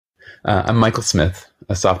I'm Michael Smith,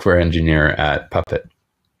 a software engineer at Puppet.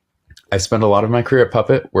 I spent a lot of my career at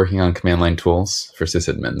Puppet working on command line tools for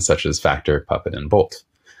sysadmins such as Factor, Puppet, and Bolt.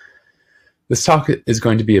 This talk is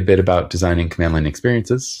going to be a bit about designing command line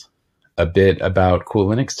experiences, a bit about cool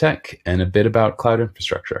Linux tech, and a bit about cloud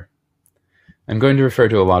infrastructure. I'm going to refer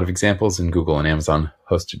to a lot of examples in Google and Amazon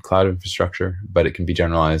hosted cloud infrastructure, but it can be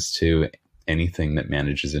generalized to anything that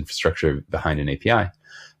manages infrastructure behind an API,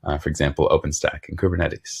 for example, OpenStack and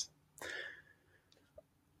Kubernetes.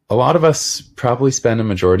 A lot of us probably spend a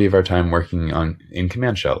majority of our time working in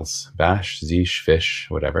command shells, bash, zeesh, fish,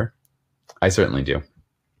 whatever. I certainly do.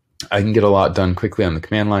 I can get a lot done quickly on the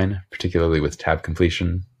command line, particularly with tab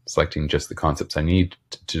completion, selecting just the concepts I need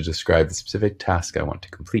to describe the specific task I want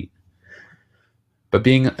to complete. But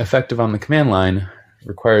being effective on the command line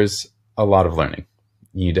requires a lot of learning.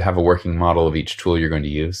 You need to have a working model of each tool you're going to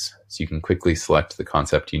use, so you can quickly select the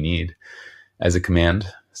concept you need as a command,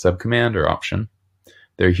 subcommand, or option.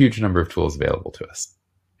 There are a huge number of tools available to us.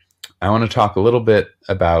 I want to talk a little bit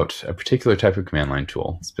about a particular type of command line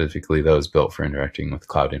tool, specifically those built for interacting with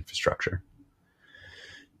cloud infrastructure.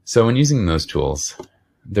 So when using those tools,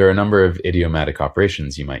 there are a number of idiomatic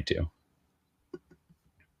operations you might do.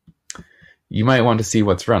 You might want to see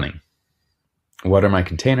what's running. What are my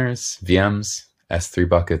containers, VMs, S3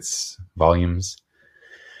 buckets, volumes?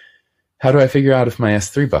 How do I figure out if my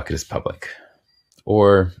S3 bucket is public?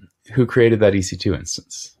 Or who created that EC2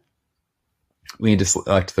 instance? We need to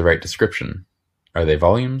select the right description. Are they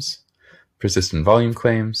volumes, persistent volume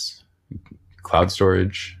claims, cloud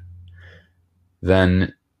storage?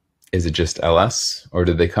 Then is it just LS, or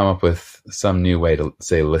did they come up with some new way to,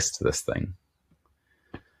 say, list this thing?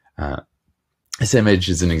 This image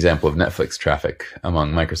is an example of Netflix traffic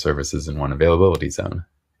among microservices in one availability zone.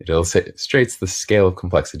 It illustrates the scale of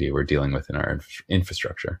complexity we're dealing with in our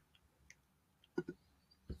infrastructure.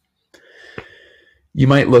 You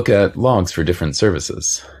might look at logs for different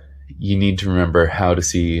services. You need to remember how to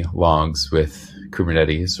see logs with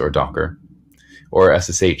Kubernetes or Docker, or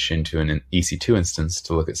SSH into an EC2 instance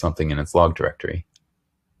to look at something in its log directory.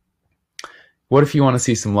 What if you want to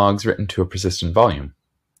see some logs written to a persistent volume?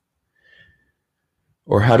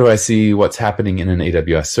 Or how do I see what's happening in an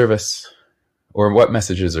AWS service? Or what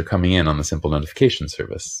messages are coming in on the simple notification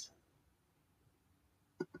service?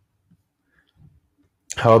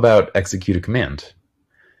 How about execute a command?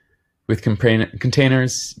 With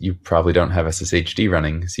containers, you probably don't have SSHD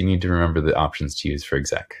running, so you need to remember the options to use for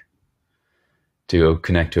exec. To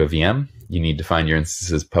connect to a VM, you need to find your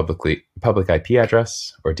instance's public IP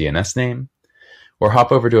address or DNS name, or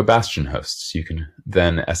hop over to a Bastion host so you can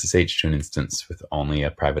then SSH to an instance with only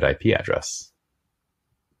a private IP address.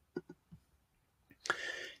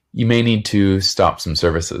 You may need to stop some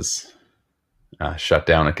services, shut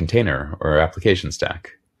down a container or application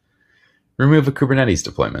stack, remove a Kubernetes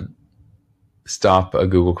deployment, stop a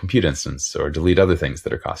Google Compute instance, or delete other things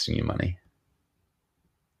that are costing you money.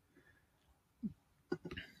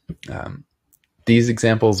 These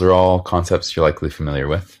examples are all concepts you're likely familiar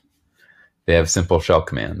with. They have simple shell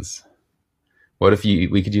commands. What if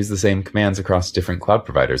we could use the same commands across different cloud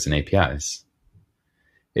providers and APIs?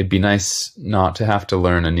 It'd be nice not to have to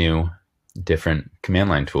learn a new, different command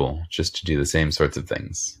line tool just to do the same sorts of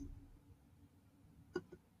things.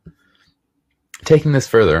 Taking this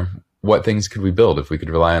further, what things could we build if we could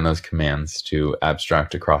rely on those commands to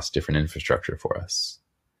abstract across different infrastructure for us?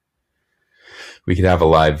 We could have a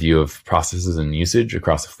live view of processes and usage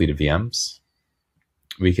across a fleet of VMs.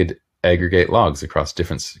 We could aggregate logs across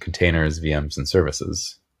different containers, VMs, and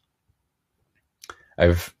services.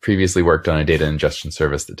 I've previously worked on a data ingestion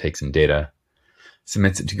service that takes in data,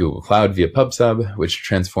 submits it to Google Cloud via PubSub, which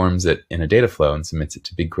transforms it in a data flow and submits it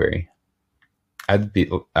to BigQuery.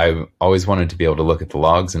 I've always wanted to be able to look at the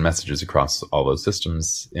logs and messages across all those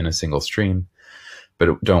systems in a single stream,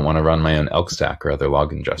 but don't want to run my own Elk Stack or other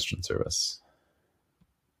log ingestion service.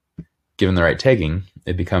 Given the right tagging,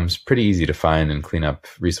 it becomes pretty easy to find and clean up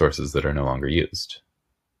resources that are no longer used.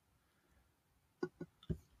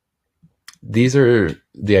 These are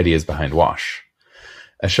the ideas behind Wash,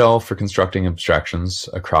 a shell for constructing abstractions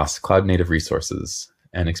across cloud-native resources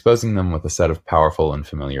and exposing them with a set of powerful and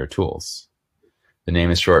familiar tools. The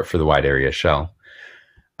name is short for the wide area shell.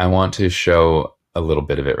 I want to show a little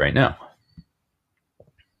bit of it right now.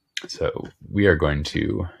 So we are going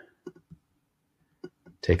to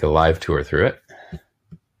take a live tour through it.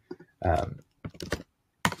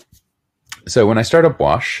 So when I start up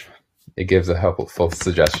Wash, it gives a helpful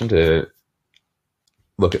suggestion to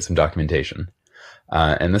look at some documentation.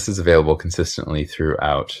 And this is available consistently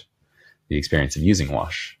throughout the experience of using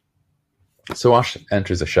Wash. So Wash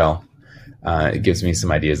enters a shell It gives me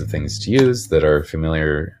some ideas of things to use that are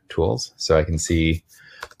familiar tools. So I can see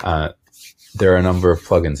there are a number of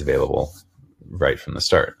plugins available right from the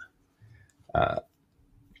start.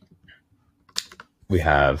 We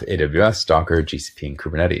have AWS, Docker, GCP, and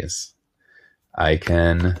Kubernetes. I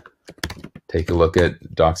can take a look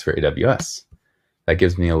at docs for AWS. That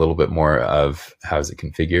gives me a little bit more of how is it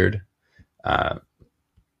configured,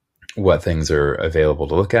 what things are available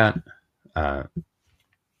to look at, how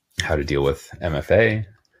to deal with MFA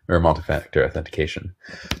or multi-factor authentication.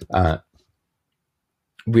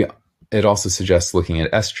 It also suggests looking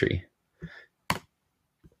at S-Tree.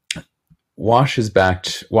 Wash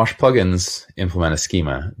plugins implement a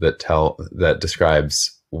schema that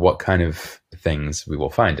describes what kind of things we will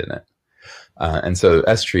find in it. And so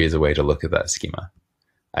S-Tree is a way to look at that schema.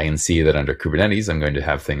 I can see that under Kubernetes, I'm going to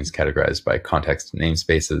have things categorized by context and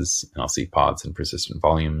namespaces, and I'll see pods and persistent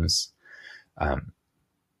volumes.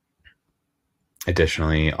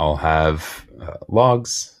 Additionally, I'll have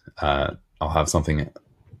logs. I'll have something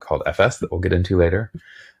called FS that we'll get into later.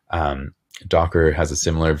 Docker has a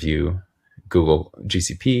similar view. Google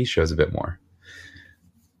GCP shows a bit more.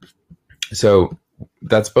 So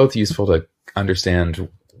that's both useful to understand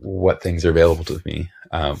what things are available to me.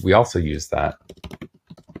 We also use that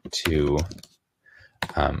to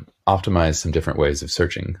optimize some different ways of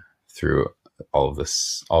searching through all of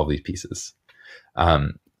these pieces.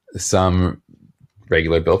 Some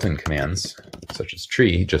regular built-in commands, such as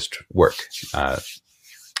tree, just work.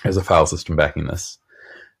 There's a file system backing this.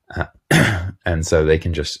 And so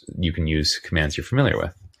you can use commands you're familiar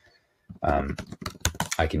with.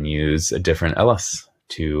 I can use a different ls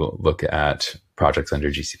to look at projects under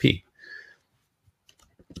GCP.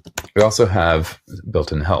 We also have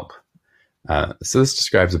built-in help. So this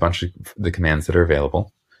describes a bunch of the commands that are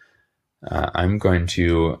available. I'm going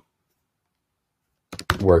to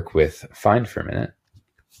work with find for a minute.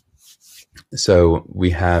 So we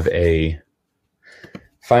have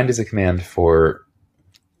find is a command for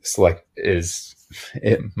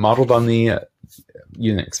modeled on the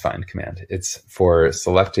Unix find command. It's for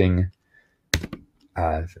selecting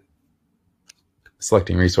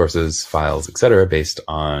resources, files, etc., based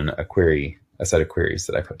on a set of queries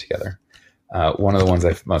that I put together. One of the ones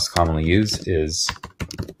I most commonly use is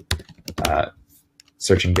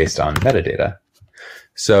searching based on metadata.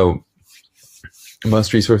 So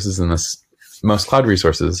most cloud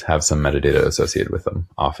resources have some metadata associated with them.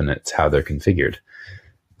 Often it's how they're configured.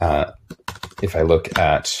 If I look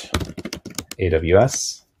at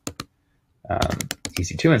AWS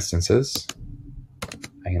EC2 instances,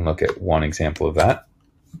 I can look at one example of that.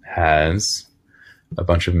 Has a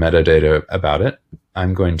bunch of metadata about it.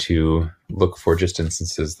 I'm going to look for just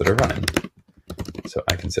instances that are running. So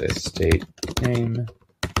I can say state name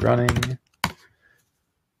running.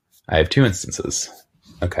 I have 2 instances.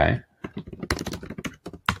 Okay.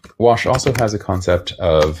 Wash also has a concept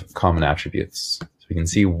of common attributes. So we can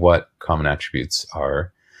see what common attributes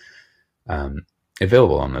are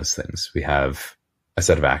available on those things. We have a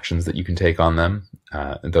set of actions that you can take on them.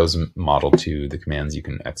 Those model to the commands you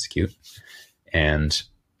can execute. And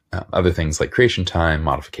other things like creation time,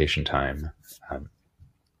 modification time,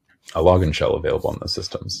 a login shell available on those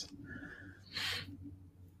systems.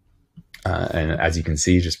 And as you can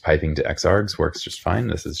see, just piping to xargs works just fine.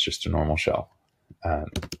 This is just a normal shell.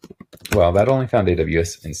 Well, that only found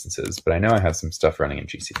AWS instances, but I know I have some stuff running in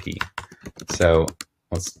GCP. So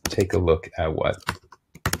let's take a look at what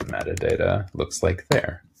metadata looks like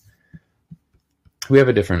there. We have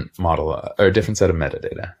a different model, or a different set of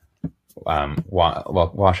metadata.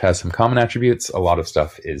 Wash has some common attributes. A lot of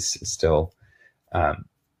stuff is still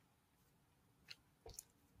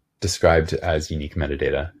described as unique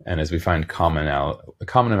metadata. And as we find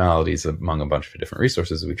commonalities among a bunch of different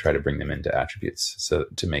resources, we try to bring them into attributes so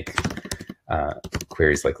to make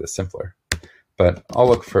queries like this simpler. But I'll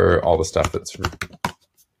look for all the stuff that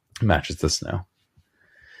matches this now.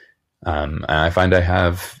 And I find I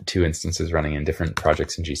have 2 instances running in different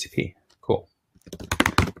projects in GCP. Cool.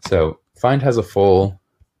 So find has a full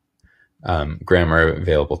grammar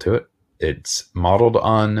available to it. It's modeled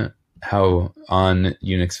on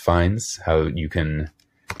Unix finds, how you can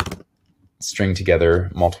string together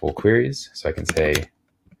multiple queries. So I can say,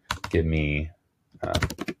 give me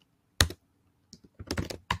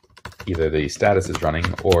either the status is running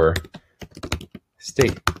or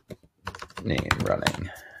state name running.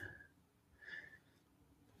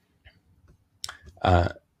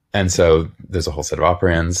 And so there's a whole set of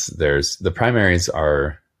operands. There's the primaries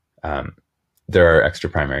are, there are extra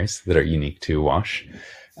primaries that are unique to Wash,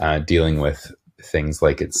 dealing with things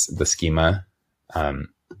like it's the schema.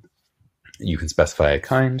 You can specify a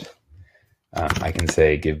kind. I can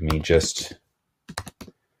say, give me just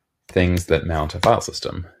things that mount a file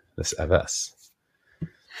system, this fs.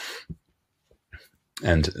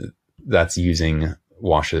 And that's using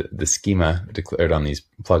the schema declared on these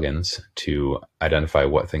plugins to identify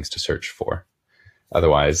what things to search for.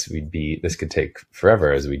 Otherwise, this could take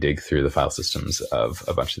forever as we dig through the file systems of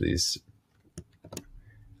a bunch of these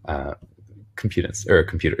computers.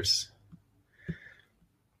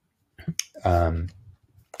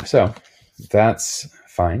 So that's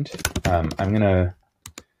fine.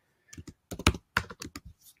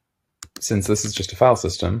 Since this is just a file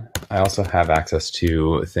system, I also have access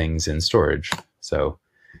to things in storage. So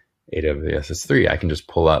AWS S3, I can just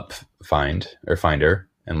pull up Finder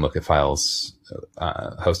and look at files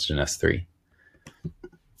hosted in S3.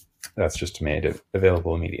 That's just made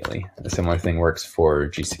available immediately. A similar thing works for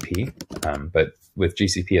GCP, but with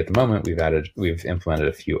GCP at the moment, we've implemented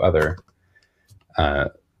a few other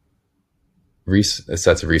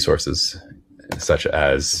sets of resources, such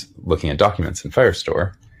as looking at documents in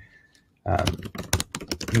Firestore.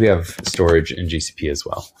 We have storage in GCP as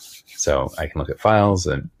well. So I can look at files,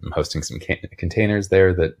 and I'm hosting some containers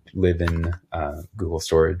there that live in Google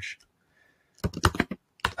Storage.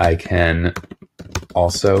 I can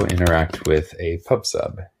also interact with a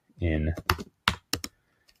pub/sub in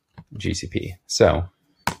GCP. So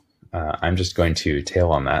I'm just going to tail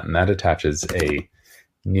on that, and that attaches a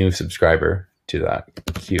new subscriber to that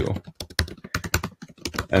queue.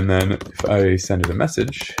 And then if I send it a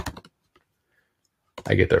message,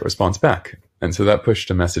 I get that response back. And so that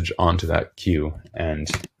pushed a message onto that queue, and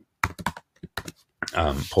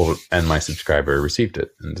my subscriber received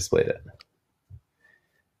it and displayed it.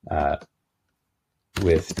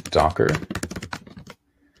 With Docker,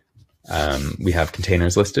 we have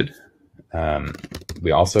containers listed.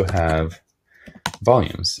 We also have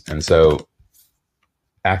volumes. And so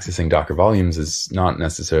accessing Docker volumes is not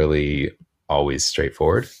necessarily always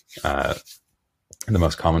straightforward. The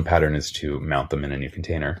most common pattern is to mount them in a new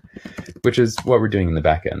container, which is what we're doing in the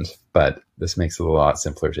back end, but this makes it a lot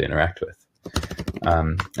simpler to interact with.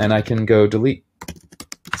 And I can go delete.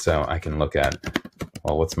 So I can look at,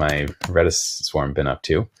 well, what's my Redis swarm been up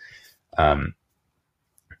to?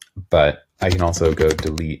 But I can also go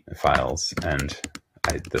delete files, and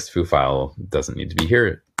this foo file doesn't need to be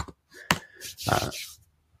here.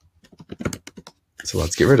 So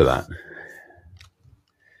let's get rid of that.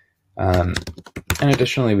 And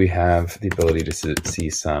additionally, we have the ability to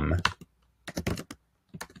see some,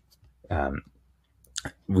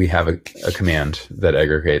 we have a command that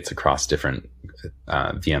aggregates across different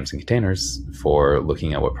VMs and containers for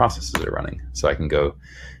looking at what processes are running. So I can go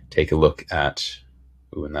take a look at,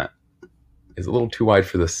 and that is a little too wide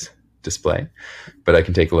for this display, but I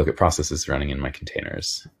can take a look at processes running in my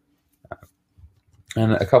containers.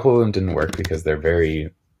 And a couple of them didn't work because they're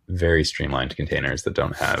very, very streamlined containers that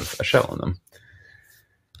don't have a shell in them.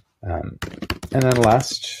 And then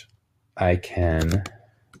last, I can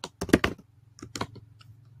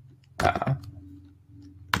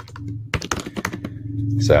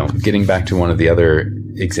so getting back to one of the other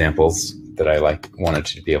examples that I wanted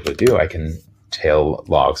to be able to do, I can tail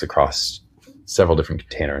logs across several different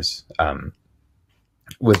containers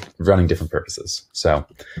with running different purposes. So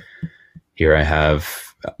here I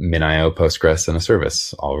have MinIO, Postgres, and a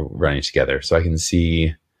service all running together. So I can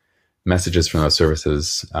see messages from those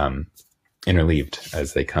services interleaved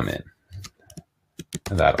as they come in.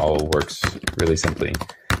 And that all works really simply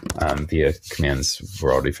via commands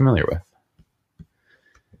we're already familiar with.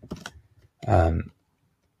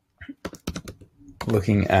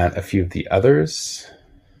 Looking at a few of the others,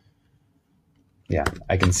 yeah,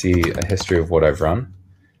 I can see a history of what I've run.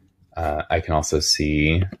 I can also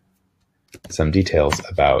see some details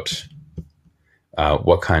about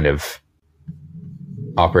what kind of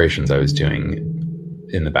operations I was doing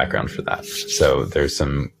in the background for that. So there's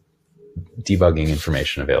some debugging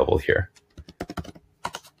information available here.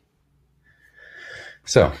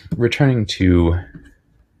 So returning to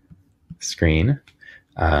screen,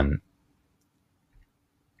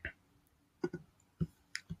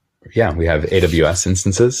 yeah, we have AWS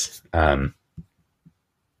instances. I've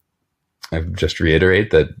just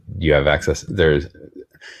reiterate that you have access. There's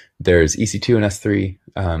EC2 and S3,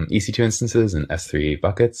 EC2 instances and S3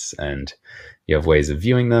 buckets, and you have ways of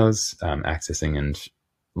viewing those, accessing and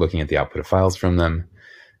looking at the output of files from them,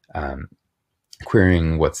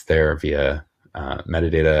 querying what's there via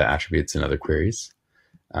metadata, attributes, and other queries.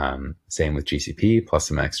 Same with GCP, plus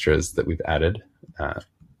some extras that we've added,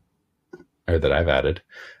 or that I've added.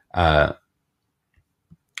 A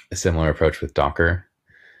similar approach with Docker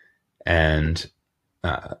and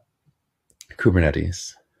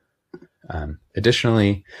Kubernetes.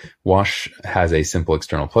 Additionally, Wash has a simple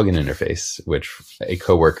external plugin interface, which a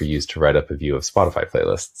coworker used to write up a view of Spotify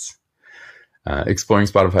playlists. Exploring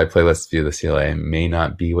Spotify playlists via the CLI may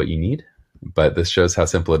not be what you need, but this shows how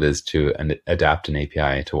simple it is to adapt an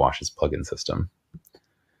API to Wash's plugin system.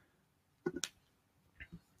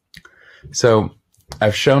 So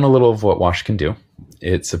I've shown a little of what Wash can do.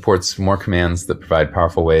 It supports more commands that provide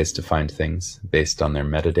powerful ways to find things based on their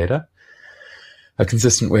metadata, a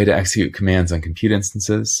consistent way to execute commands on compute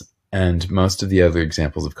instances, and most of the other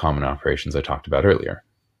examples of common operations I talked about earlier.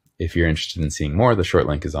 If you're interested in seeing more, the short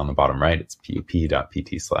link is on the bottom right. It's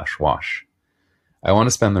pup.pt/wash. I want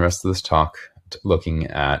to spend the rest of this talk looking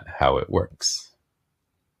at how it works.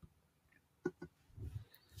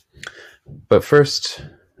 But first,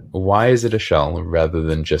 why is it a shell rather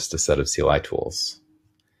than just a set of CLI tools?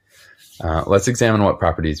 Let's examine what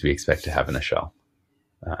properties we expect to have in a shell.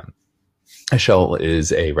 A shell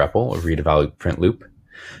is a REPL, a read-evaluate print loop,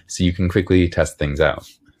 so you can quickly test things out.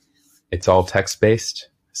 It's all text-based,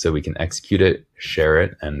 so we can execute it, share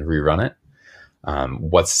it, and rerun it.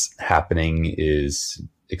 What's happening is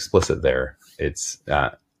explicit there. It's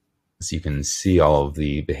so you can see all of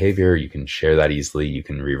the behavior, you can share that easily, you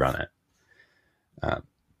can rerun it.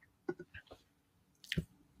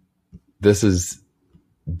 This is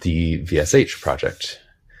the VSH project,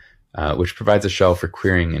 which provides a shell for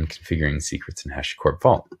querying and configuring secrets in HashiCorp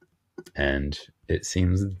Vault. And it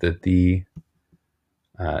seems that the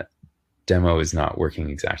demo is not working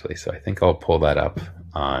exactly. So I think I'll pull that up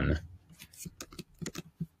on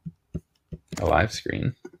a live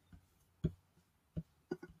screen.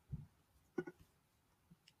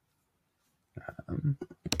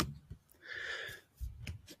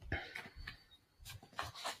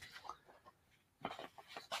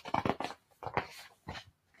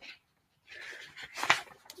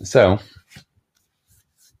 So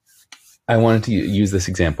I wanted to use this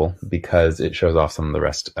example because it shows off some of the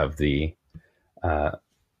rest of the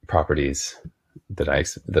properties that I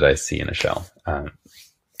see in a shell.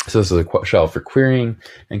 So this is a shell for querying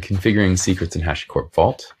and configuring secrets in HashiCorp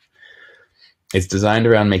Vault. It's designed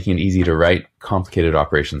around making it easy to write complicated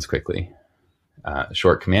operations quickly.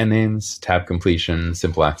 Short command names, tab completion,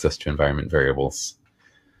 simple access to environment variables.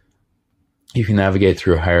 You can navigate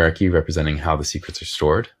through a hierarchy representing how the secrets are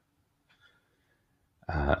stored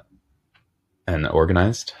and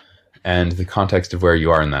organized. And the context of where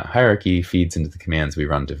you are in that hierarchy feeds into the commands we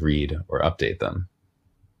run to read or update them.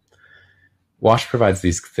 Wash provides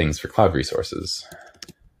these things for cloud resources.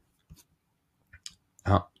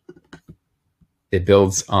 It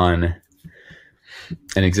builds on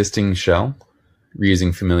an existing shell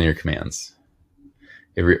reusing familiar commands.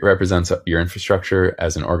 It represents your infrastructure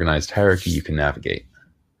as an organized hierarchy you can navigate.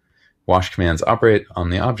 Wash commands operate on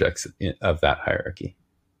the objects of that hierarchy.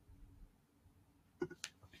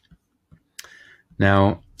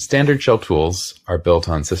 Now, standard shell tools are built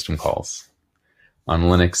on system calls. On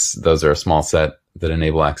Linux, those are a small set that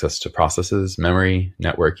enable access to processes, memory,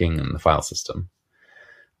 networking, and the file system.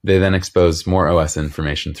 They then expose more OS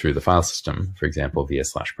information through the file system, for example, via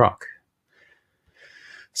 /proc.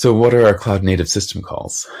 So what are our cloud-native system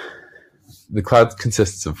calls? The cloud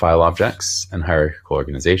consists of file objects and hierarchical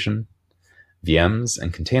organization, VMs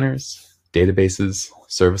and containers, databases,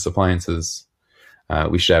 service appliances.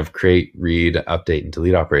 We should have create, read, update, and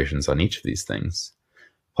delete operations on each of these things,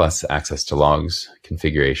 plus access to logs,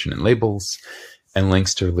 configuration and labels, and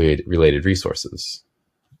links to related resources.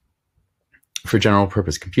 For general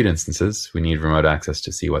purpose compute instances, we need remote access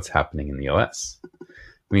to see what's happening in the OS.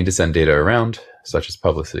 We need to send data around, such as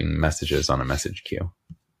publishing messages on a message queue.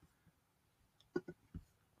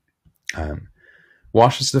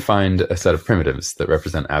 Wash has defined a set of primitives that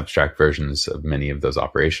represent abstract versions of many of those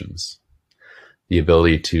operations. The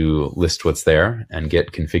ability to list what's there and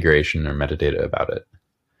get configuration or metadata about it.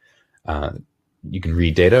 You can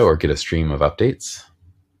read data or get a stream of updates.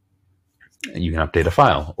 You can update a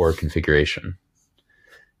file or a configuration,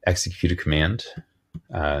 execute a command,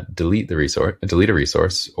 delete a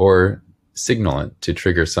resource, or signal it to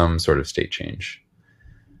trigger some sort of state change.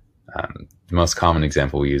 The most common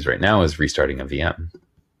example we use right now is restarting a VM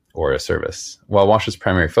or a service. While Wash's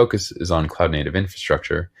primary focus is on cloud-native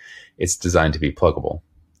infrastructure, it's designed to be pluggable.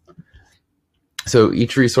 So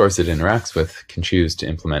each resource it interacts with can choose to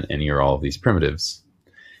implement any or all of these primitives,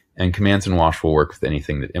 and commands in Wash will work with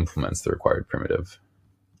anything that implements the required primitive.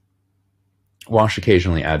 Wash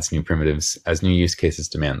occasionally adds new primitives as new use cases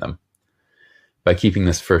demand them. By keeping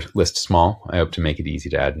this first list small, I hope to make it easy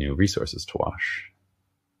to add new resources to Wash.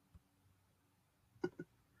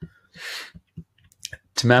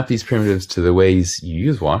 To map these primitives to the ways you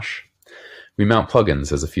use Wash, we mount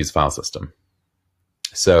plugins as a fuse file system.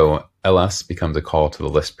 So ls becomes a call to the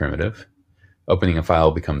list primitive. Opening a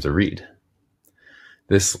file becomes a read.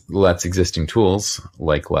 This lets existing tools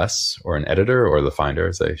like less or an editor or the Finder,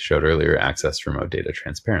 as I showed earlier, access remote data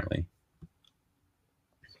transparently.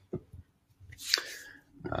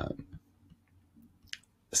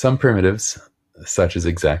 Some primitives, such as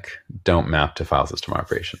exec, don't map to file system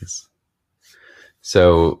operations.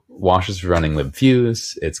 So Wash is running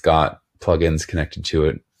libfuse. It's got plugins connected to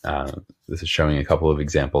it. This is showing a couple of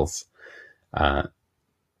examples.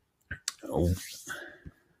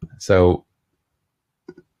 So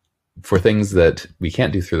for things that we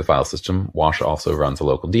can't do through the file system, Wash also runs a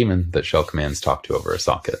local daemon that shell commands talk to over a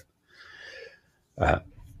socket.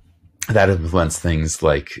 That implements things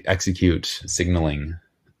like execute, signaling.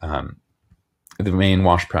 The main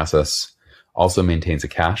Wash process also maintains a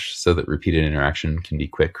cache so that repeated interaction can be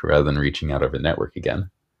quick rather than reaching out over the network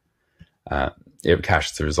again. It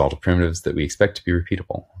caches the result of primitives that we expect to be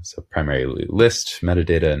repeatable. So primarily list,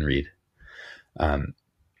 metadata, and read. And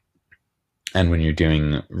when you're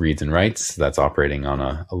doing reads and writes, that's operating on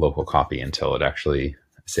a local copy until it actually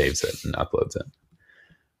saves it and uploads it.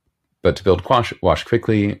 But to build Wash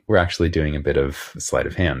quickly, we're actually doing a bit of sleight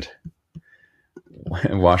of hand.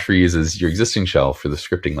 Wash reuses your existing shell for the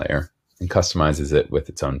scripting layer and customizes it with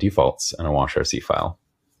its own defaults and a WashRC file.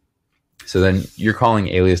 So then you're calling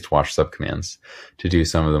aliased Wash subcommands to do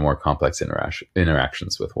some of the more complex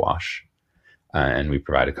interactions with Wash. And we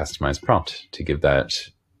provide a customized prompt to give that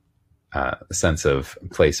sense of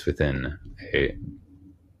place within a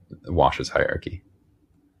Wash's hierarchy.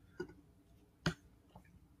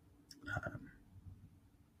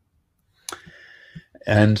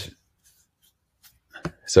 And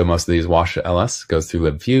so most of these Wash ls goes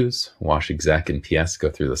through libfuse, Wash exec and ps go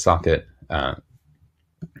through the socket.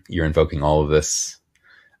 You're invoking all of this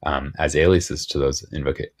as aliases to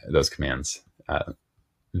those commands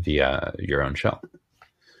via your own shell.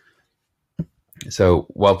 So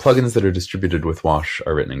while plugins that are distributed with Wash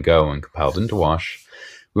are written in Go and compiled into Wash,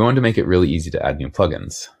 we wanted to make it really easy to add new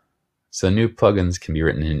plugins. So new plugins can be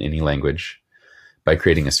written in any language by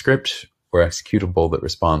creating a script or executable that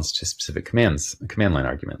responds to specific command line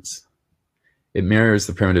arguments. It mirrors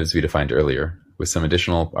the primitives we defined earlier, with some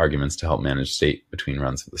additional arguments to help manage state between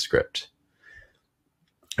runs of the script.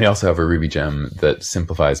 We also have a Ruby gem that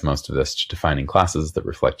simplifies most of this to defining classes that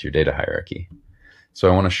reflect your data hierarchy. So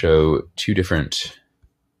I want to show two different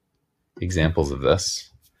examples of this.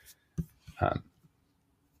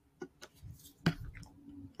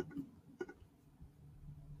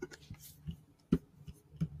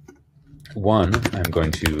 One, I'm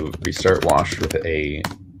going to restart Wash with a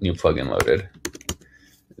new plugin loaded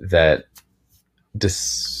that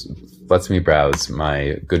lets me browse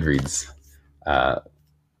my Goodreads. Let's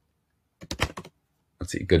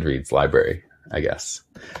see, Goodreads library, I guess.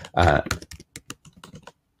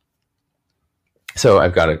 So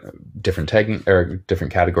I've got different tagging or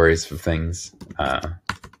different categories for things.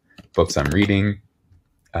 Books I'm reading,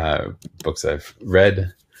 books I've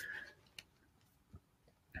read,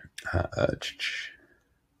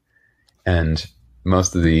 and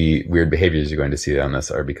most of the weird behaviors you're going to see on this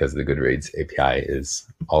are because the Goodreads API is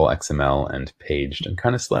all XML and paged and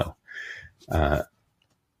kind of slow.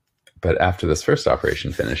 But after this first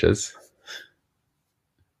operation finishes,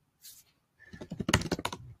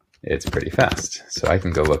 it's pretty fast. So I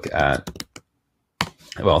can go look at,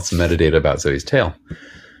 well, some metadata about Zoe's Tale.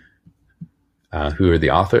 Who's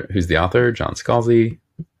the author? John Scalzi.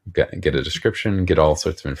 Get a description, get all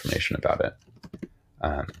sorts of information about it.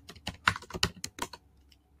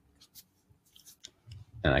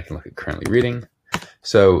 And I can look at currently reading.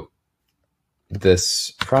 So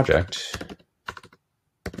this project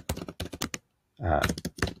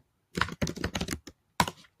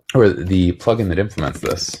or the plugin that implements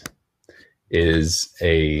this is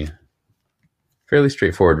a fairly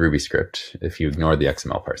straightforward Ruby script if you ignore the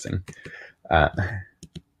XML parsing.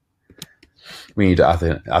 We need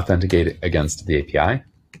to authenticate against the API.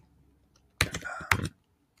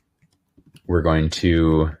 We're going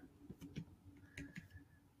to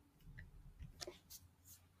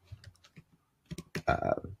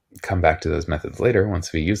come back to those methods later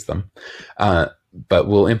once we use them. But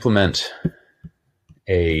we'll implement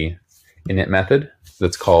a init method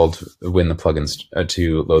that's called when the plugins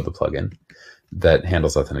to load the plugin that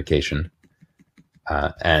handles authentication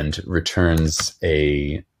and returns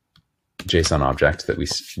a JSON object that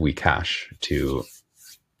we cache to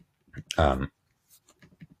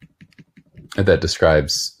that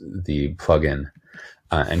describes the plugin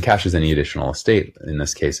and caches any additional state, in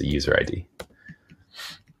this case a user ID.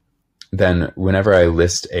 then whenever I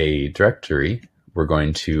list a directory, we're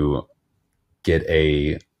going to get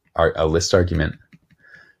a list argument.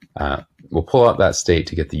 We'll pull out that state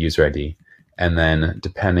to get the user ID, and then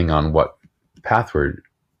depending on what path we're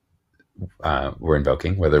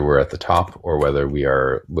invoking, whether we're at the top or whether we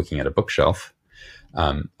are looking at a bookshelf,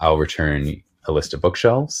 I'll return a list of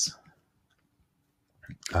bookshelves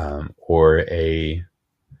or a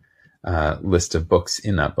list of books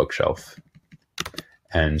in that bookshelf,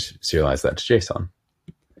 and serialize that to JSON.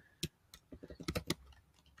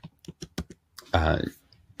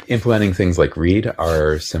 Implementing things like read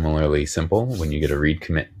are similarly simple. When you get a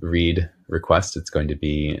read request, it's going to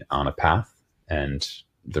be on a path, and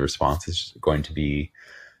the response is going to be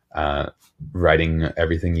writing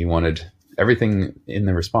everything you wanted, everything in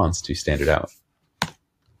the response to standard out.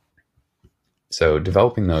 So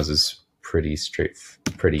developing those is pretty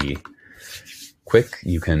quick.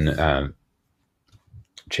 You can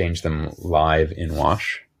change them live in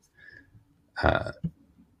Wash.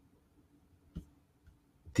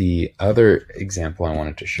 The other example I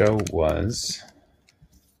wanted to show was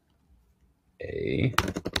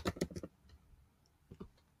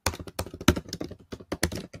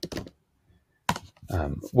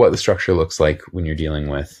what the structure looks like when you're dealing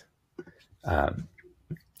with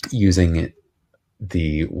using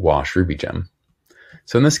the Wash Ruby gem.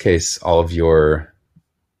 So in this case,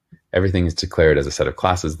 everything is declared as a set of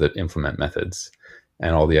classes that implement methods,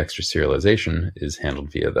 and all the extra serialization is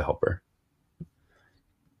handled via the helper.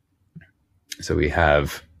 So we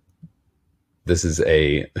have, this is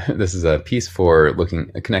a piece for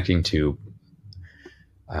connecting to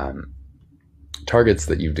targets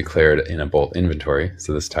that you've declared in a Bolt inventory.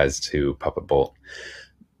 So this ties to Puppet Bolt,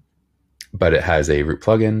 but it has a root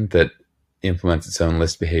plugin that implements its own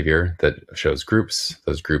list behavior that shows groups.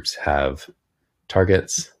 Those groups have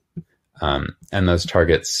targets, and those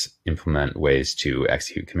targets implement ways to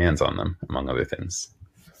execute commands on them, among other things.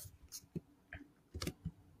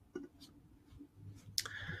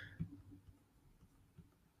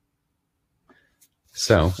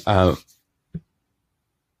 So I've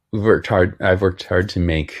worked hard to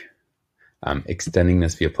make extending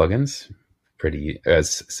this via plugins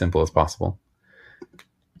as simple as possible.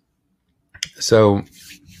 So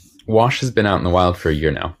Wash has been out in the wild for a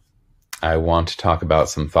year now. I want to talk about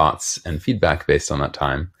some thoughts and feedback based on that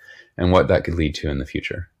time and what that could lead to in the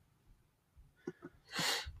future.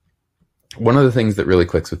 One of the things that really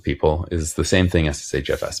clicks with people is the same thing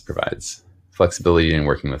SSHFS provides: flexibility in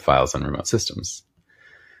working with files on remote systems.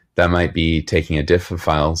 That might be taking a diff of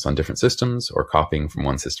files on different systems or copying from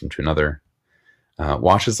one system to another.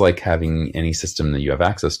 Wash is like having any system that you have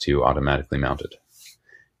access to automatically mounted.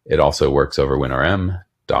 It also works over WinRM,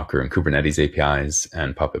 Docker and Kubernetes APIs,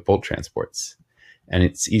 and Puppet Bolt transports. And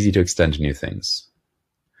it's easy to extend to new things.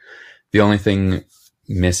 The only thing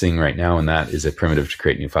missing right now in that is a primitive to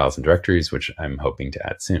create new files and directories, which I'm hoping to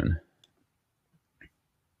add soon.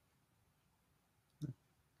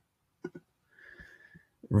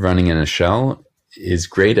 Running in a shell is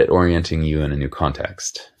great at orienting you in a new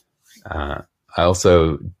context. I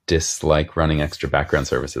also dislike running extra background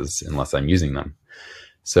services unless I'm using them.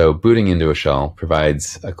 So booting into a shell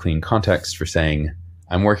provides a clean context for saying,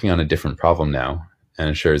 I'm working on a different problem now, and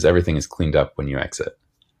ensures everything is cleaned up when you exit.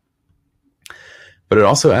 But it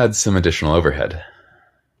also adds some additional overhead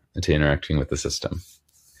to interacting with the system.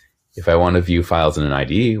 If I want to view files in an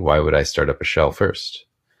IDE, why would I start up a shell first?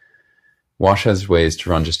 Wash has ways to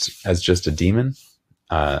run as just a daemon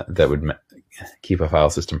that would keep a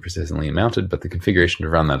file system persistently mounted, but the configuration to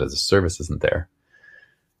run that as a service isn't there.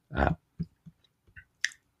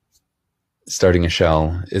 Starting a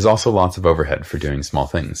shell is also lots of overhead for doing small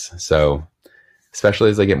things. So especially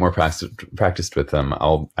as I get more practiced with them,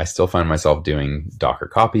 I still find myself doing Docker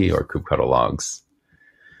copy or kubectl logs.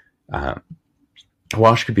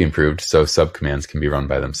 Wash could be improved so subcommands can be run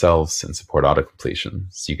by themselves and support autocompletion.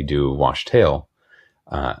 So you could do wash tail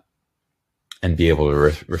and be able to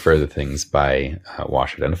refer to things by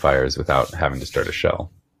wash identifiers without having to start a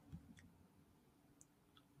shell.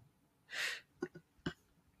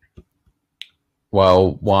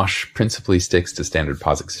 While Wash principally sticks to standard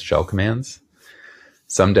POSIX shell commands,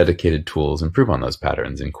 some dedicated tools improve on those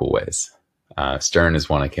patterns in cool ways. Stern is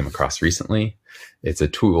one I came across recently. It's a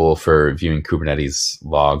tool for viewing Kubernetes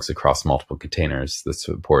logs across multiple containers that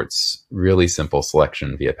supports really simple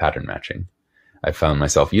selection via pattern matching. I found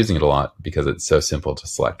myself using it a lot because it's so simple to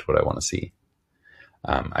select what I want to see.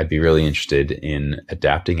 I'd be really interested in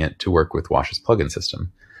adapting it to work with Wash's plugin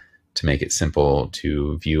system to make it simple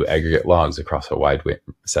to view aggregate logs across a wide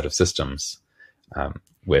set of systems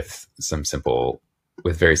with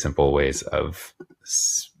very simple ways of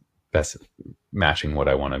best matching what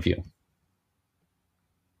I want to view.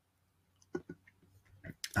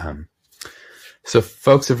 So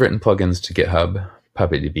folks have written plugins to GitHub,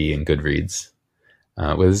 PuppetDB, and Goodreads.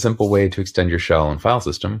 With a simple way to extend your shell and file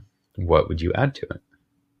system, what would you add to it?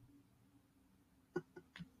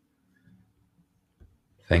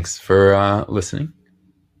 Thanks for listening.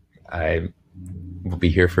 I will be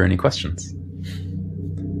here for any questions.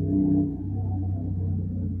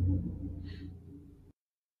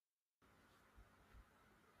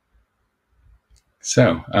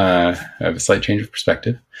 So I have a slight change of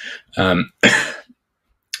perspective.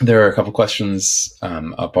 There are a couple questions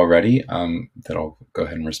up already that I'll go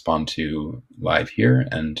ahead and respond to live here,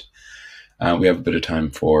 and we have a bit of time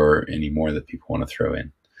for any more that people want to throw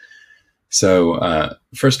in. So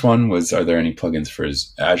first one was, are there any plugins for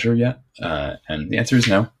Azure yet? And the answer is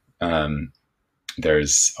no.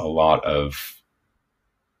 There's a lot of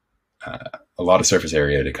surface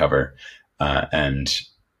area to cover, and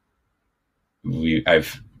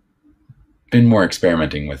I've been more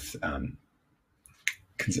experimenting with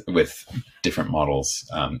different models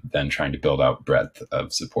than trying to build out breadth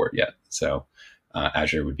of support yet. So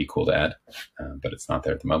Azure would be cool to add, but it's not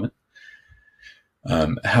there at the moment.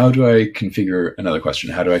 How do I configure, another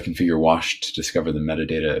question, how do I configure Wash to discover the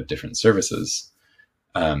metadata of different services?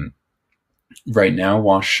 Right now,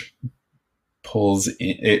 Wash pulls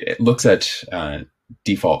in, it looks at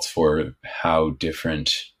defaults for how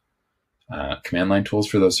different command line tools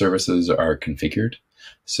for those services are configured.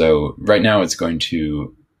 So right now it's going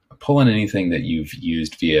to pull in anything that you've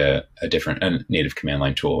used via a native command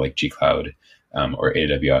line tool like gcloud or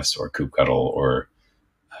AWS or kubectl or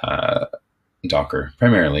Docker,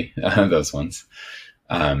 primarily those ones,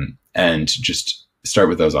 and just start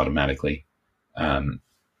with those automatically.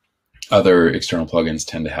 Other external plugins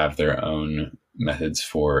tend to have their own methods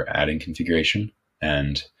for adding configuration,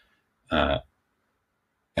 and I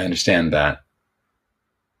understand that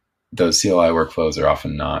those CLI workflows are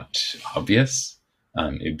often not obvious.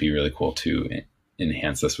 It'd be really cool to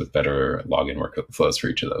enhance this with better login workflows for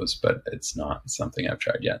each of those, but it's not something I've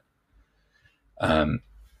tried yet.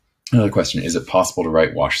 Another question, is it possible to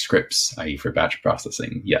write Wash scripts, i.e. for batch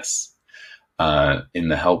processing? Yes. In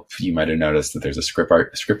the help, you might have noticed that there's a script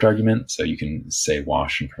argument. So you can say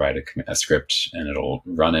Wash and provide a script, and it'll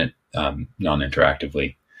run it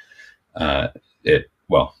non-interactively.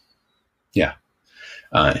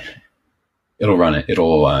 It'll run it.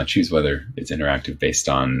 It'll choose whether it's interactive based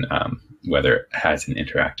on whether it has an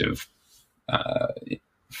interactive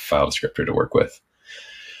file descriptor to work with.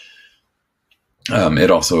 It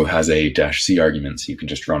also has a -c argument, so you can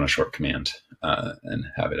just run a short command and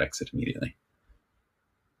have it exit immediately.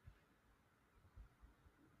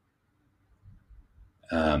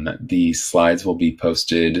 The slides will be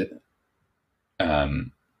posted.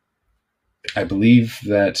 I believe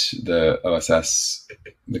that the OSS,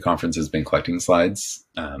 the conference, has been collecting slides.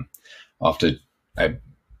 I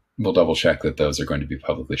will double check that those are going to be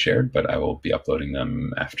publicly shared, but I will be uploading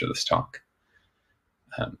them after this talk.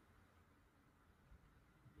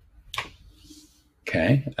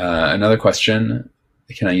 Okay, another question,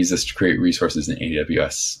 can I use this to create resources in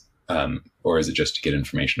AWS, or is it just to get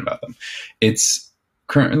information about them? It's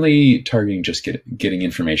currently targeting just getting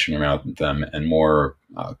information around them and more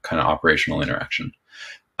kind of operational interaction.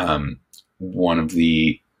 One of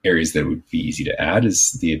the areas that would be easy to add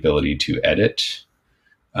is the ability to edit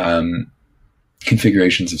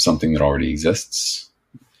configurations of something that already exists.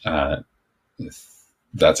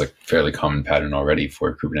 That's a fairly common pattern already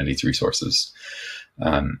for Kubernetes resources.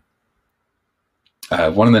 One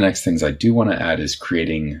of the next things I do want to add is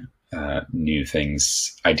creating new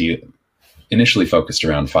things, initially focused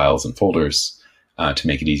around files and folders, to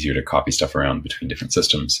make it easier to copy stuff around between different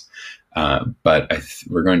systems. But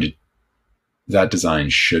that design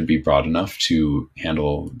should be broad enough to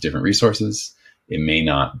handle different resources. It may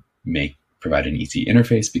not provide an easy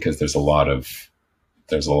interface because there's a lot of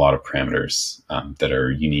parameters that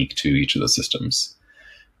are unique to each of those systems.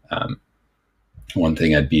 One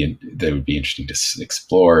thing that would be interesting to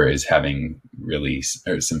explore is having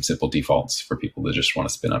some simple defaults for people that just want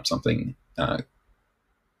to spin up something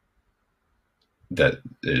that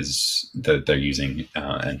they're using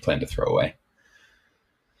and plan to throw away.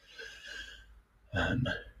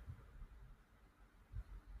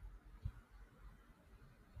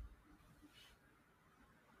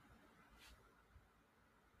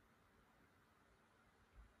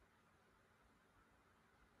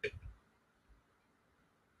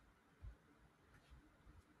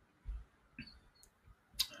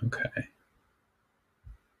 Okay.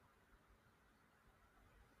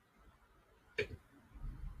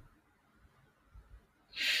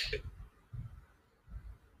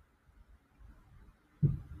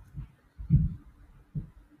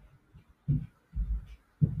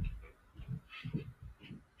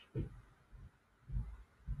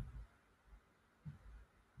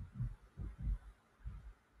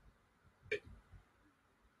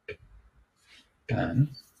 I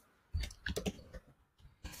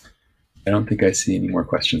don't think I see any more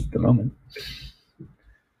questions at the moment.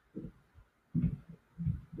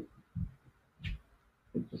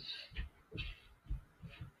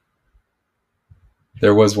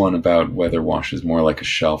 There was one about whether Wash is more like a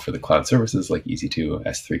shell for the cloud services like EC2,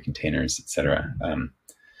 S3 containers, etc.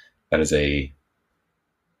 That is I'm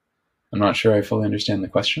not sure I fully understand the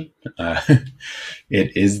question.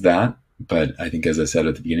 It is that, but I think, as I said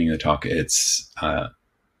at the beginning of the talk, it's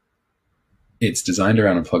designed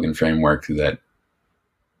around a plugin framework that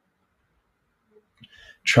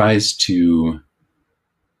tries to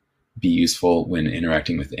be useful when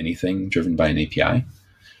interacting with anything driven by an API.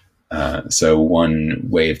 So one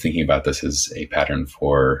way of thinking about this is a pattern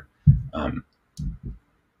for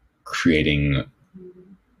creating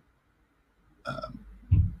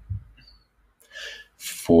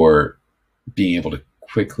for being able to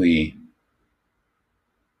quickly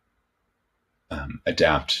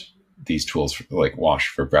adapt these tools like Wash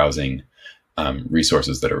for browsing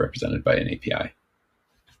resources that are represented by an API.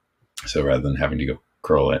 So rather than having to go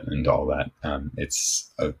curl it and all that, it's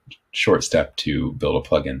a short step to build a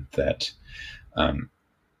plugin that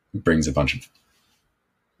brings a bunch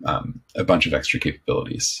of extra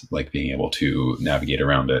capabilities, like being able to navigate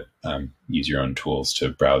around it, use your own tools to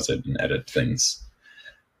browse it and edit things,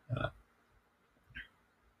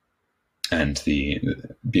 and be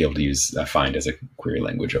able to use find as a query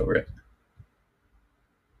language over it.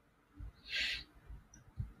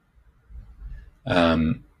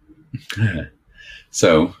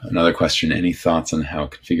 So another question, any thoughts on how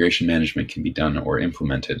configuration management can be done or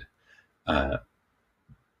implemented? I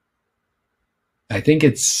think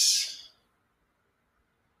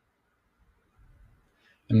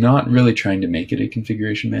I'm not really trying to make it a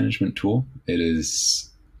configuration management tool. It is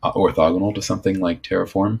orthogonal to something like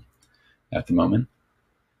Terraform at the moment.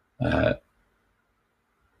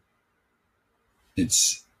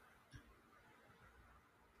 It's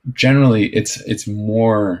generally, it's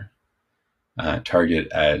more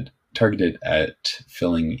targeted at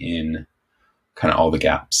filling in kind of all the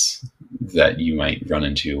gaps that you might run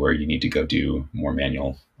into where you need to go do more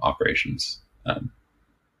manual operations. I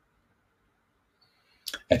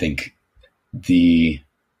think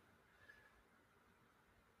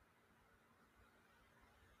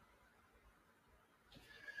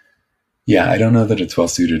I don't know that it's well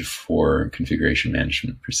suited for configuration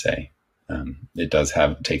management per se. It does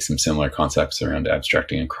take some similar concepts around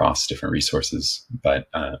abstracting across different resources, but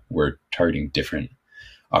we're targeting different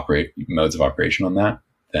modes of operation on that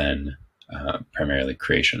than primarily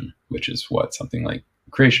creation, which is what something like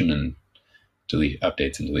creation and delete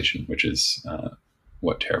updates and deletion, which is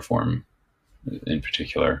what Terraform in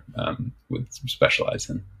particular would specialize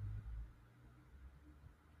in.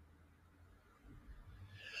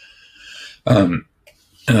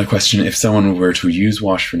 Another question, if someone were to use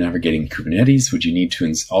Wash for navigating Kubernetes, would you need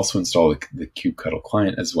to also install the kubectl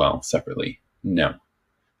client as well separately? No.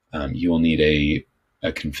 You will need a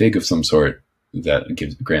config of some sort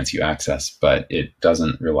that grants you access, but it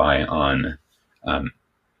doesn't rely on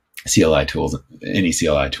CLI tools, any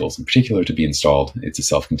CLI tools in particular, to be installed. It's a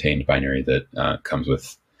self-contained binary that comes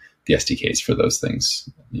with the SDKs for those things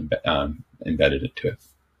embedded into it.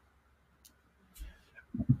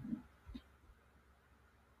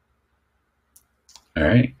 All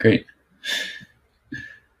right, great.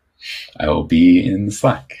 I will be in the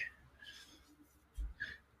Slack.